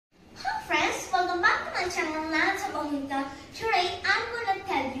channel Nanna Bahulika. Today I'm going to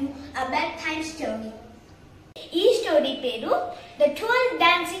tell you a bedtime story. Ee story peru The 12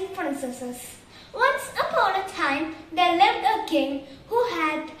 Dancing Princesses. Once upon a time there lived a king who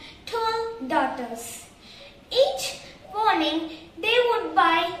had 12 daughters. Each morning they would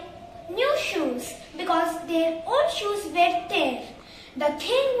buy new shoes because their old shoes were torn. The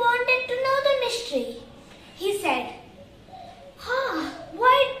king wanted to know the mystery. He said,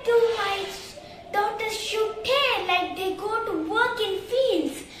 why do my daughters should tear like they go to work in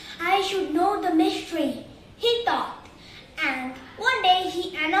fields? I should know the mystery, he thought. And one day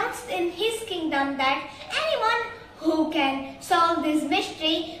he announced in his kingdom that anyone who can solve this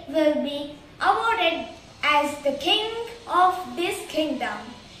mystery will be awarded as the king of this kingdom.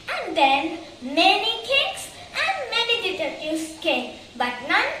 And then many kings and many detectives came, but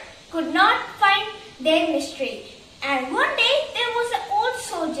none could not find their mystery. And one day there was an old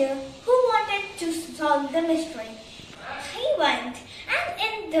soldier who wanted to solve the mystery. He went, and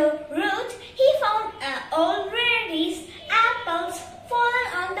in the route he found old lady's apples fallen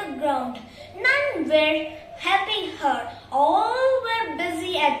on the ground. None were helping her. All were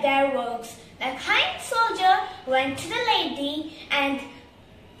busy at their works. The kind soldier went to the lady and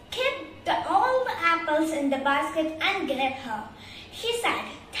kept all the apples in the basket and gave her. She said,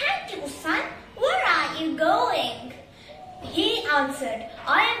 "Thank you, son. Where are you going?" He answered,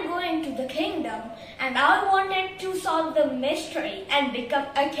 "I am going to the kingdom, and I wanted to solve the mystery and become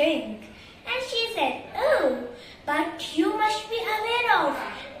a king." And she said, "Oh, but you must be aware of.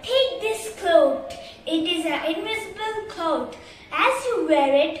 Take this cloth. It is an invisible cloth. As you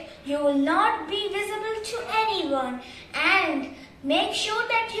wear it, you will not be visible to anyone. And make sure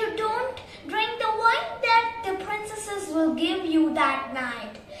that you don't drink the wine that the princesses will give you that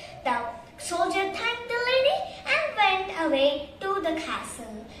night." The soldier thanked the lady and went away to the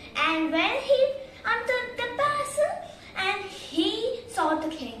castle. And when he entered the castle and he saw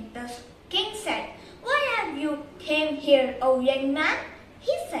the king said, "Why have you came here, O young man?"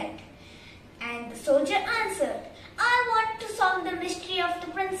 he said. And the soldier answered, "I want to solve the mystery of the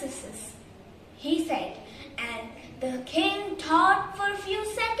princesses," he said. And the king thought for a few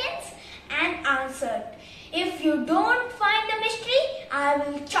seconds and answered, "If you don't find the mystery, I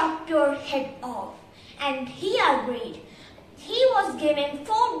will chop your head off." And he agreed. He was given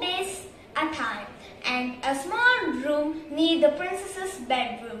 4 days a time and a small room near the princess's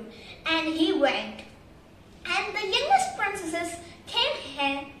bedroom. And he went. And the youngest princesses came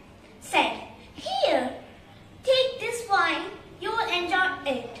and said, "Here, take this wine, you will enjoy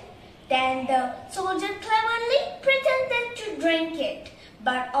it." Then the soldier cleverly pretended to drink it.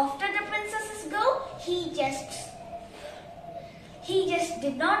 But after the princesses go, he just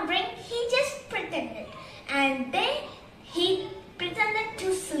did not drink, he just pretended. And then he pretended to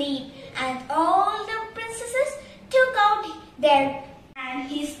sleep, and all the princesses took out their and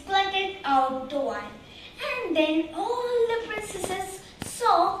he spluttered out the wine. And then all the princesses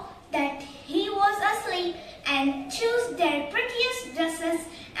saw that he was asleep and chose their prettiest dresses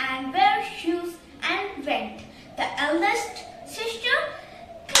and wear shoes and went. The eldest sister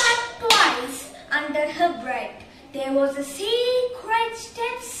clapped twice under her breath. There was a secret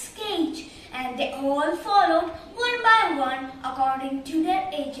steps cage, and they all followed one by one according to their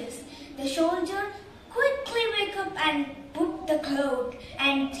ages. The soldier quickly wake up and put the cloth,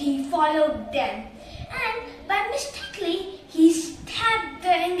 and he followed them. And by mistakenly, he stabbed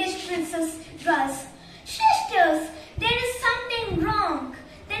the youngest princess' dress. "Sisters, there is something wrong.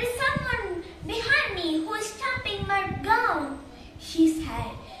 There is someone behind me who is tapping my gown," she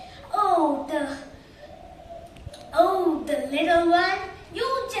said. Oh, the little one, you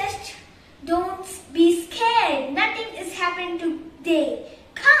just don't be scared. Nothing is happening today.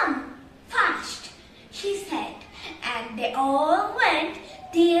 Come, fast, she said. And they all went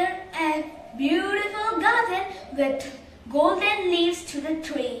near a beautiful garden with golden leaves to the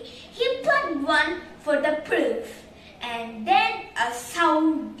tree. He plucked one for the proof. And then a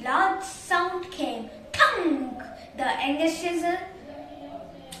loud sound came. Thunk! The youngest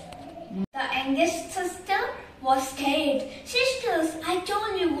sister was scared. "Sisters, I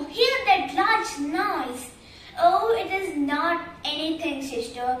told you, hear that large noise." "Oh, it is not anything,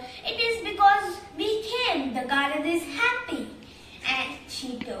 sister. It is because we came. The garden is happy," and she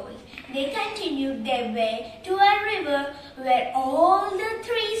told. They continued their way to a river where all the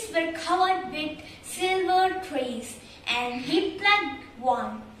trees were covered with silver trees, and he plucked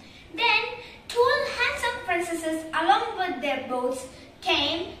one. Then 12 handsome princesses along with their boats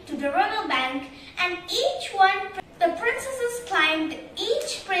came to the river bank, and the princesses climbed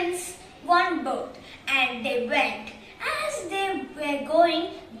each prince one boat, and they went. As they were going,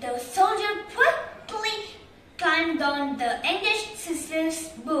 the soldier quickly climbed on the youngest sister's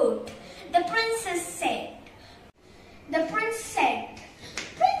boat. The prince said,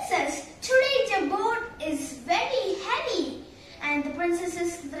 "Princess, today the boat is very heavy." And the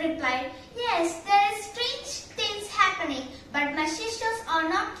princess replied, "Yes, there are strange things happening, but my sisters are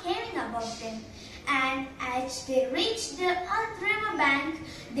not caring about them." And as they reached the river bank,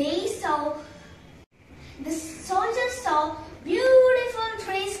 the soldier saw beautiful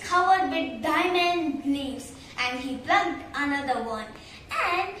trees covered with diamond leaves, and he plucked another one.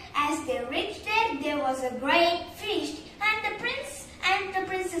 And as they reached there was a great feast, and the prince and the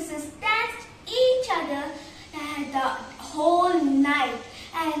princesses danced each other the whole night,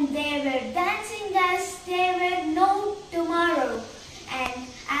 and they were dancing as there were no tomorrow. And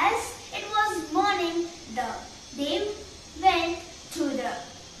as it was morning, they went to the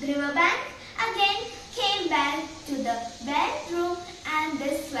river bank, again came back to the bedroom, and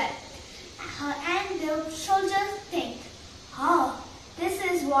they slept. And the soldiers think, "Oh, this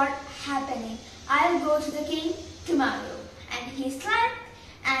is what happening. I'll go to the king tomorrow." And he slept,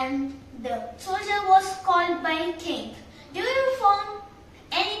 and the soldier was called by king. "Do you found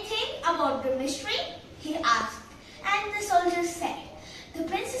anything about the mystery?" he asked. And the soldier said, "The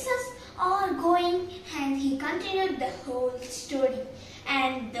princesses are going," and he continued the whole story.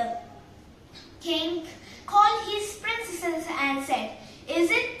 And the king called his princesses and said,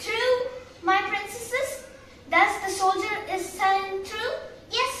 "Is it true, my princesses?" Thus the soldier is saying